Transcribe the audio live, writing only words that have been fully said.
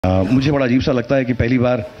मुझे बड़ा अजीब सा लगता है कि पहली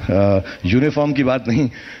बार यूनिफॉर्म की बात नहीं,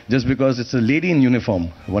 just because it's a lady in uniform,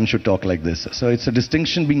 one should talk like this. So it's a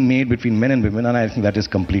distinction being made between men and women, and I think that is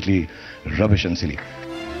completely rubbish and silly.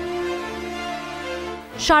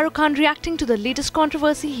 Shahrukh Khan reacting to the latest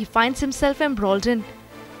controversy he finds himself embroiled in.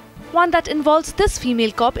 One that involves this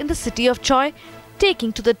female cop in the city of Joy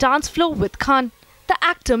taking to the dance floor with Khan. The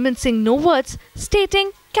actor mincing no words,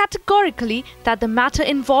 stating categorically that the matter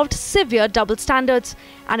involved severe double standards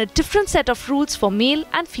and a different set of rules for male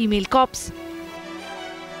and female cops.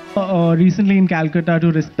 Recently in Calcutta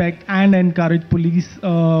to respect and encourage police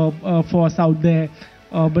force out there,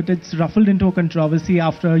 but it's ruffled into a controversy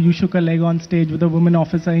after you shook a leg on stage with a woman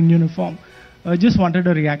officer in uniform. Just wanted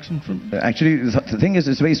a reaction from you. Actually, the thing is,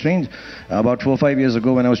 it's very strange. About 4 or 5 years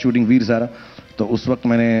ago when I was shooting Veer Zara, तो उस वक्त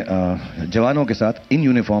मैंने जवानों के साथ in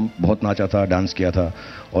uniform बहुत नाचा था, डांस किया था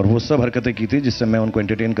और वो सब हरकतें की थी जिससे मैं उनको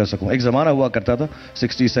एंटरटेन कर सकूं। एक ज़माना हुआ करता था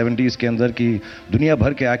 60s 70s के अंदर कि दुनिया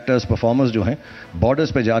भर के एक्टर्स परफॉर्मर्स जो हैं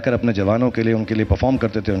बॉर्डर्स पे जाकर अपने जवानों के लिए उनके लिए परफॉर्म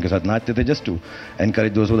करते थे, उनके साथ नाचते थे, just to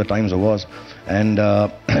encourage those were the times of Wars. And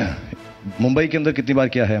Mumbai के अंदर कितनी बार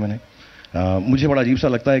किया है मैंने। मुझे बड़ा अजीब सा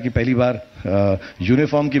लगता है कि पहली बार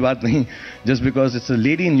यूनिफॉर्म की बात नहीं, just because it's a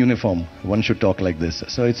lady in uniform, one should talk like this.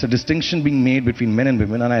 So it's a distinction being made between men and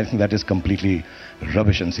women, and I think that is completely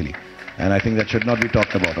rubbish and silly. And I think that should not be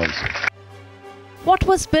talked about also. What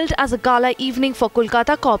was billed as a gala evening for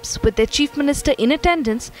Kolkata cops with their chief minister in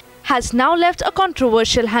attendance has now left a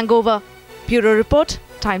controversial hangover. Bureau Report,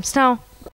 Times Now.